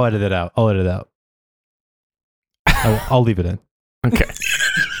 Do it again. I'll edit it out. I'll leave it in. Okay.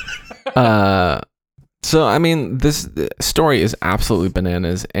 So I mean, this story is absolutely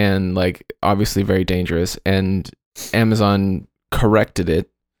bananas and like obviously very dangerous. And Amazon corrected it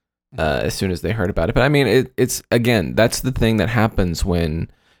as soon as they heard about it. But I mean, it's again, that's the thing that happens when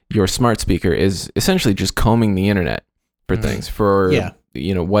your smart speaker is essentially just combing the internet for things, for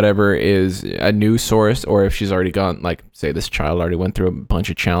you know, whatever is a news source, or if she's already gone, like say this child already went through a bunch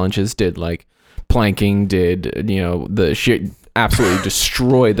of challenges, did like planking, did you know the shit. Absolutely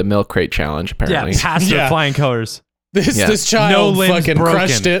destroyed the milk crate challenge. Apparently, Past the flying colors. This child No limbs fucking broken.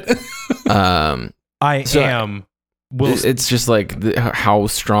 crushed it. It's just like how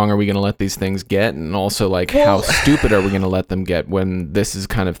strong are we going to let these things get, and also like how stupid are we going to let them get when this is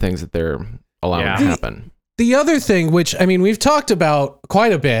kind of things that they're allowing to happen. The other thing, which I mean, we've talked about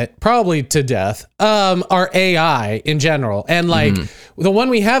quite a bit, probably to death, are AI in general. And like the one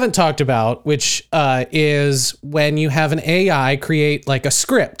we haven't talked about, which is when you have an AI create like a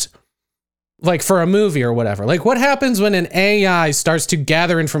script, like for a movie or whatever. Like what happens when an AI starts to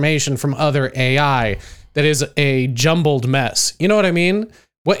gather information from other AI that is a jumbled mess? You know what I mean?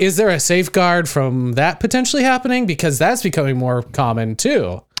 What is there a safeguard from that potentially happening? Because that's becoming more common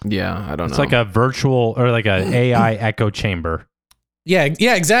too. Yeah, I don't know. It's like a virtual or like an AI echo chamber. Yeah,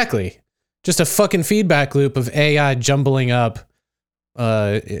 exactly. Just a fucking feedback loop of AI jumbling up,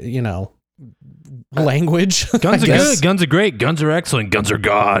 language. Guns are good. Guns are great. Guns are excellent. Guns are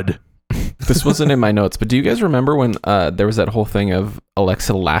God. This wasn't in my notes, but do you guys remember when there was that whole thing of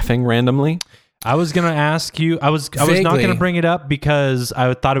Alexa laughing randomly? I was gonna ask you. I was not gonna bring it up because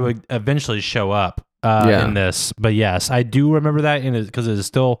I thought it would eventually show up in this. But yes, I do remember that because it is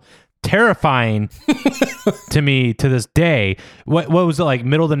still terrifying to me to this day. What was it like?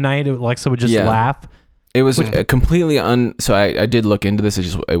 Middle of the night, Alexa would just laugh. It was completely So I did look into this.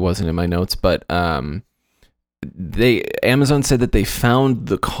 It wasn't in my notes, but Amazon said that they found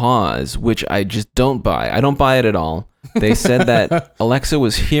the cause, which I just don't buy. I don't buy it at all. They said that Alexa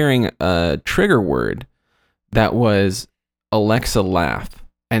was hearing a trigger word that was Alexa laugh.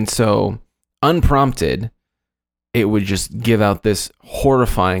 And so unprompted, it would just give out this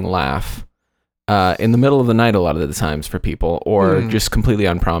horrifying laugh in the middle of the night a lot of the times for people, or just completely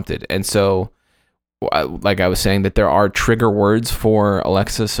unprompted. And so, like I was saying, that there are trigger words for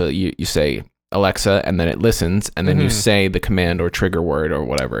Alexa. So you say Alexa, and then it listens, and then you say the command or trigger word or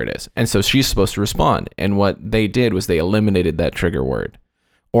whatever it is. And so she's supposed to respond. And what they did was they eliminated that trigger word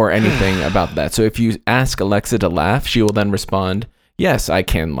or anything about that. So if you ask Alexa to laugh, she will then respond, yes, I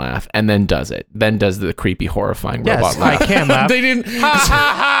can laugh, and then does it. Then does the creepy, horrifying robot laugh. I can laugh. They didn't.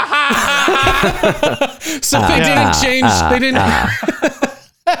 So they didn't change. They didn't.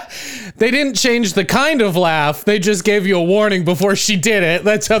 They didn't change the kind of laugh. They just gave you a warning before she did it.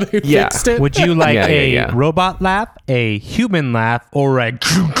 That's how they fixed it. Would you like a robot laugh, a human laugh, or a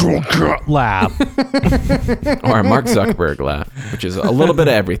laugh? Or a Mark Zuckerberg laugh, which is a little bit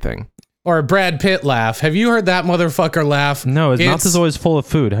of everything. Or a Brad Pitt laugh. Have you heard that motherfucker laugh? No, his mouth is always full of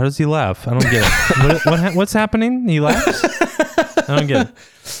food. How does he laugh? I don't get it. What's happening? He laughs? I don't get it.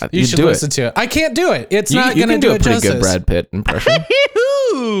 You should listen to it. I can't do it. It's not going to do it justice. You can do a pretty good Brad Pitt impression.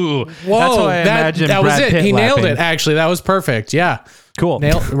 Whoa, that's how I imagine that was Brad it. Pitt He nailed laughing. it. Actually, that was perfect. Yeah, cool.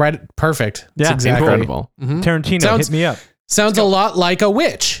 Right, perfect. Yeah, that's exactly. Incredible. Tarantino, hit me up. Sounds a lot like a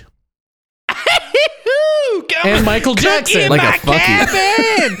witch. And Michael Jackson, like a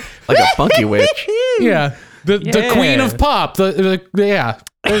funky, like a funky witch. Yeah, the queen of pop. Yeah.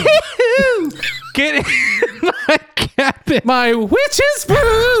 Get in my cabin. My witch's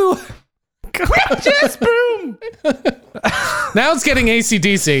brew. Witch's broom. Now it's getting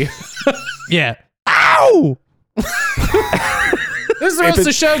AC/DC. Yeah. Ow! This is the rest of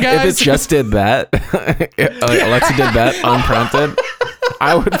the show, guys. If it just did that, Alexa did that unprompted,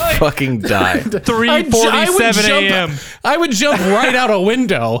 I would fucking die. 3:47 a.m. I would jump right out a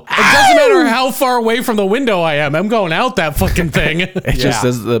window. It doesn't matter how far away from the window I am. I'm going out that fucking thing. It just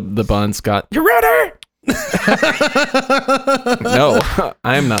says the Bon Scott. You ready? No,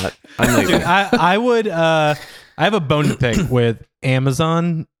 I'm not. I'm like, dude, I would. I have a bone to pick with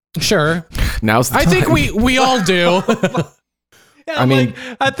Amazon. Sure. Now's the time. I think we all do. I mean,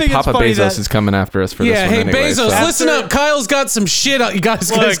 I think Papa it's funny Bezos is coming after us for this one hey, anyway. Bezos, So. listen up. Kyle's got some shit. You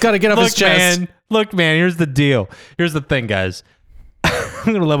guys got to get off his chest. Look, man, here's the deal. Here's the thing, guys. I'm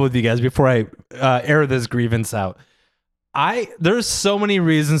going to level with you guys before I air this grievance out. There's so many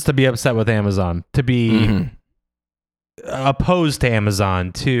reasons to be upset with Amazon, to be opposed to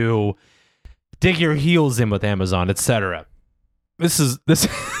Amazon, to dig your heels in with Amazon, etc. This is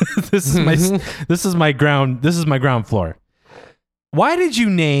my ground floor. Why did you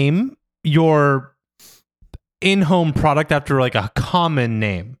name your in-home product after like a common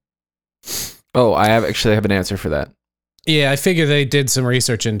name? Oh, I actually have an answer for that. Yeah, I figure they did some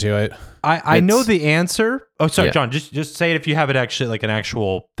research into it. I know the answer. Oh, sorry, Yeah. John. Just say it if you have it actually like an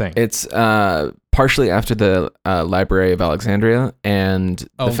actual thing. It's partially after the Library of Alexandria and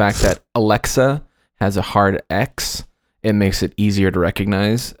the fact that Alexa has a hard X. It makes it easier to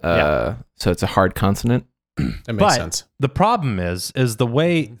recognize. So it's a hard consonant. That makes But sense. the problem is the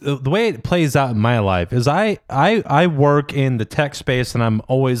way it plays out in my life is I work in the tech space and I'm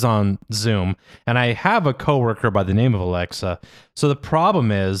always on Zoom, and I have a coworker by the name of Alexa. So the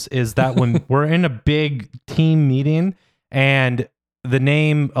problem is that when we're in a big team meeting and the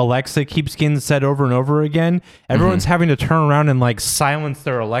name Alexa keeps getting said over and over again, everyone's having to turn around and like silence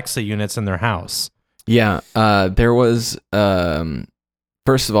their Alexa units in their house. Yeah, there was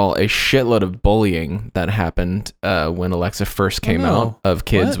first of all a shitload of bullying that happened when Alexa first came out of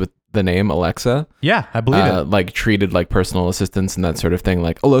kids with the name Alexa. Yeah, I believe it. Like treated like personal assistants and that sort of thing.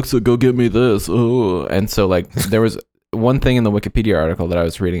 Like, Alexa, go get me this. Ooh. And so like there was one thing in the Wikipedia article that I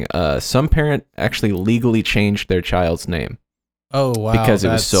was reading. Some parent actually legally changed their child's name. Oh wow! Because it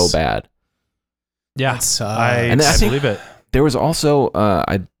was so bad. Yeah, I think believe it. There was also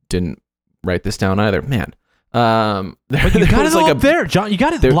I didn't write this down either. Man, but you got it all up there, John. You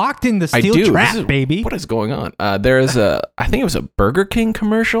got it locked in the steel trap, baby. What is going on? There is I think it was a Burger King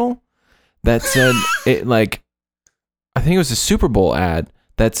commercial that said it like, I think it was a Super Bowl ad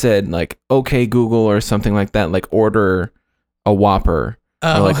that said like, "Okay Google" or something like that, like order a Whopper.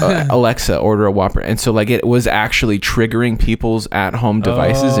 Or like Alexa, order a Whopper. And so like it was actually triggering people's at-home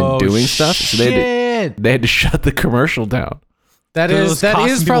devices and doing stuff. So they had to shut the commercial down. That is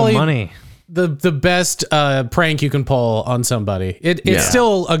probably money. The best prank you can pull on somebody. It's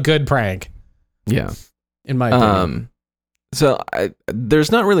still a good prank. Yeah. In my opinion. So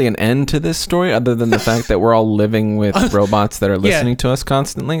there's not really an end to this story other than the fact that we're all living with robots that are listening to us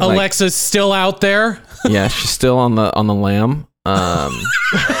constantly. Alexa's still out there. Yeah, she's still on the lamb. The lamb.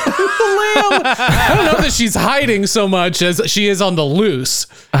 I don't know that she's hiding so much as she is on the loose.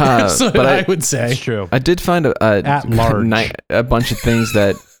 But I would say it's true. I did find a bunch of things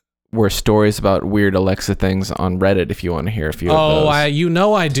that were stories about weird Alexa things on Reddit. If you want to hear a few of those.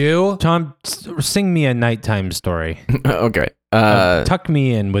 I do. Tom, sing me a nighttime story. Okay. Tuck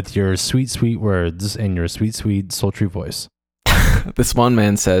me in with your sweet, sweet words and your sweet, sweet, sultry voice. This one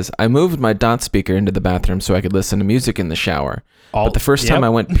man says, I moved my dot speaker into the bathroom so I could listen to music in the shower. But the first time I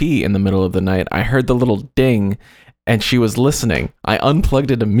went pee in the middle of the night, I heard the little ding and she was listening. I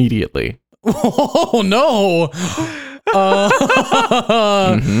unplugged it immediately. Oh, no.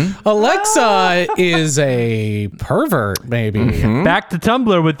 Alexa is a pervert, maybe. Mm-hmm. Back to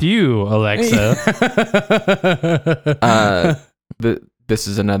Tumblr with you, Alexa. This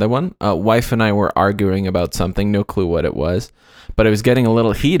is another one. Wife and I were arguing about something, no clue what it was, but it was getting a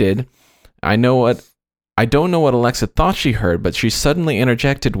little heated. I don't know what Alexa thought she heard, but she suddenly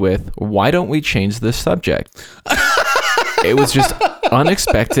interjected with, "Why don't we change this subject?" It was just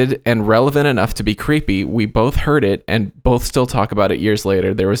unexpected and relevant enough to be creepy. We both heard it and both still talk about it years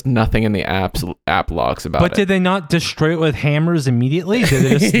later. There was nothing in the app logs about it. But did they not destroy it with hammers immediately? Did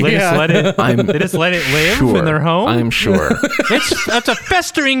they just, let it live in their home? I'm sure. That's a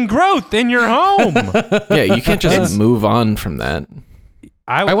festering growth in your home. Yeah, you can't just move on from that.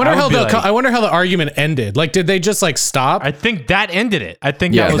 I wonder how the argument ended. Like, did they just like stop? I think that ended it. I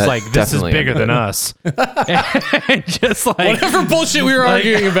think that was like, this is bigger than us. And just like whatever bullshit we were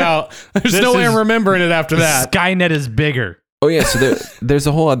arguing about. There's no way I'm remembering it after that. Skynet is bigger. Oh yeah, so there's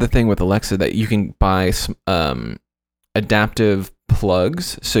a whole other thing with Alexa that you can buy adaptive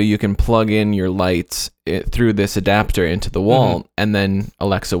plugs, so you can plug in your lights through this adapter into the wall, and then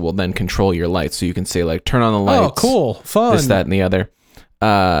Alexa will then control your lights. So you can say like, turn on the lights. Oh, cool, fun. This, that, and the other.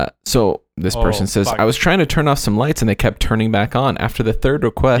 So this person says, I was trying to turn off some lights and they kept turning back on. After the third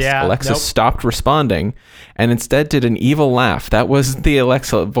request, Alexa stopped responding and instead did an evil laugh. That was the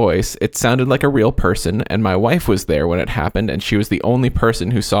Alexa voice. It sounded like a real person, and my wife was there when it happened, and she was the only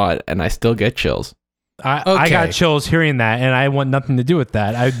person who saw it, and I still get chills. I got chills hearing that, and I want nothing to do with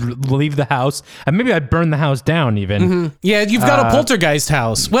that. I'd leave the house, and maybe I'd burn the house down even. Mm-hmm. Yeah, you've got a poltergeist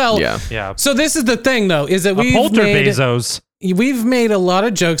house. Well, yeah. So this is the thing, though, is that we've made a lot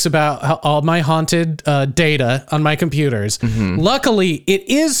of jokes about all my haunted data on my computers. Mm-hmm. Luckily, it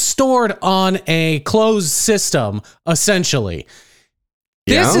is stored on a closed system, essentially.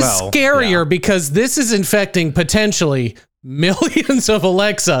 This is scarier because this is infecting potentially millions of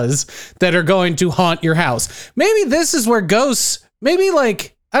Alexas that are going to haunt your house. Maybe this is where ghosts, maybe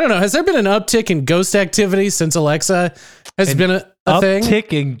like, I don't know, has there been an uptick in ghost activity since Alexa has been a thing?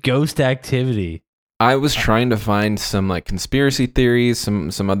 Uptick in ghost activity. I was trying to find some like conspiracy theories,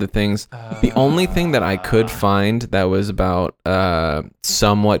 some other things. The only thing that I could find that was about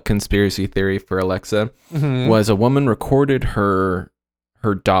somewhat conspiracy theory for Alexa was a woman recorded her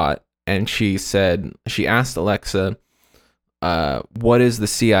dot, and she asked Alexa, what is the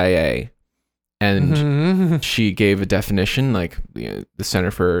CIA? and she gave a definition, like the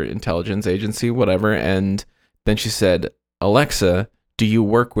Center for Intelligence Agency, whatever. And then she said, Alexa, do you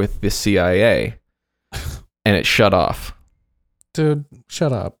work with the CIA? And it shut off. Dude,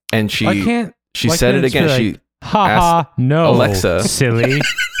 shut up. And she why said it can't again. be She like, ha, no, Alexa. silly.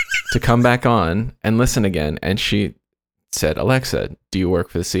 to come back on and listen again. And she said, Alexa, do you work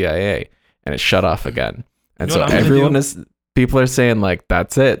for the CIA? And it shut off again. And You know so what I'm gonna do? people are saying like,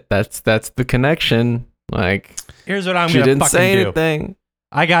 that's it. That's the connection. Like, Here's what I'm she gonna didn't fucking say do. anything.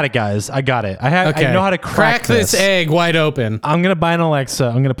 I got it, guys. I got it. I know how to crack this egg wide open. I'm gonna buy an Alexa.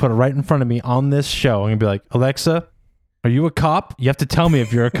 I'm gonna put it right in front of me on this show. I'm gonna be like, Alexa, are you a cop? You have to tell me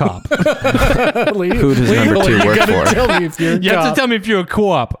if you're a cop. Who does number two You work gotta for? tell me if you're a You have cop. to tell me if you're a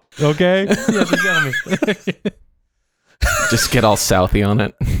co-op. Okay? You have to tell me. Just get all Southie on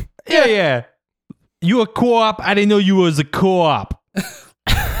it. Yeah. You a co-op? I didn't know you was a co-op.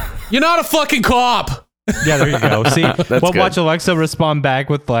 You're not a fucking cop. Yeah, there you go. See, That's well, good. watch Alexa respond back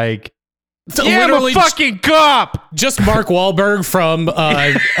with like, "Yeah, I'm a Literally fucking cop." just Mark Wahlberg from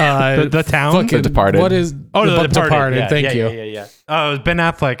The town. fucking, The Departed. What is The Departed? Yeah, Thank yeah, you. Yeah. Oh, it was Ben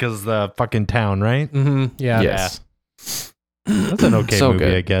Affleck as the fucking town, right? Mm-hmm. Yeah. Yes. That's an okay So movie,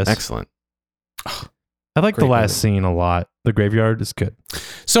 good. I guess. Excellent. I like the Great last movie. scene a lot. The graveyard is good.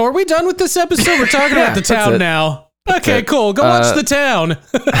 So are we done with this episode? We're talking about the that's town it. now. Okay, it. cool. Go watch the town.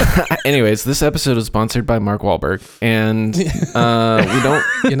 Anyways, this episode is sponsored by Mark Wahlberg, and we don't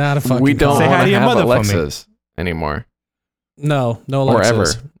You're not a fucking we don't cop. Say hi want to to your have mother for me. Alexas anymore, No or ever,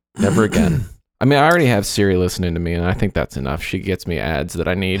 Alexas. never again. I mean, I already have Siri listening to me, and I think that's enough. She gets me ads that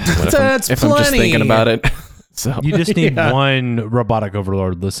I need when That's if I'm just thinking plenty. about it. So You just need Yeah. one robotic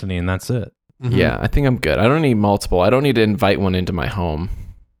overlord listening, and that's it. Mhm. yeah, I think I'm good. I don't need multiple. I don't need to invite one into my home.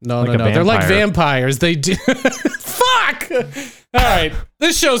 No, Like a They're like vampire. vampires. They do. Fuck. All right,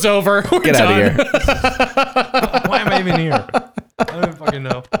 this show's over. We're Get outta done. here. Why am I even here? I don't even fucking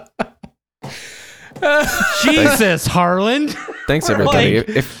know. Jesus, Harlan. Thanks, everybody.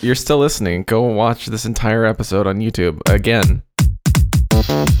 If you're still listening, go watch this entire episode on YouTube again.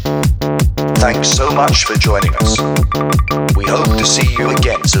 Thanks so much for joining us. We hope to see you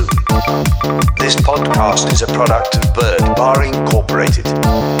again soon. This podcast is a product of Bird Bar Incorporated.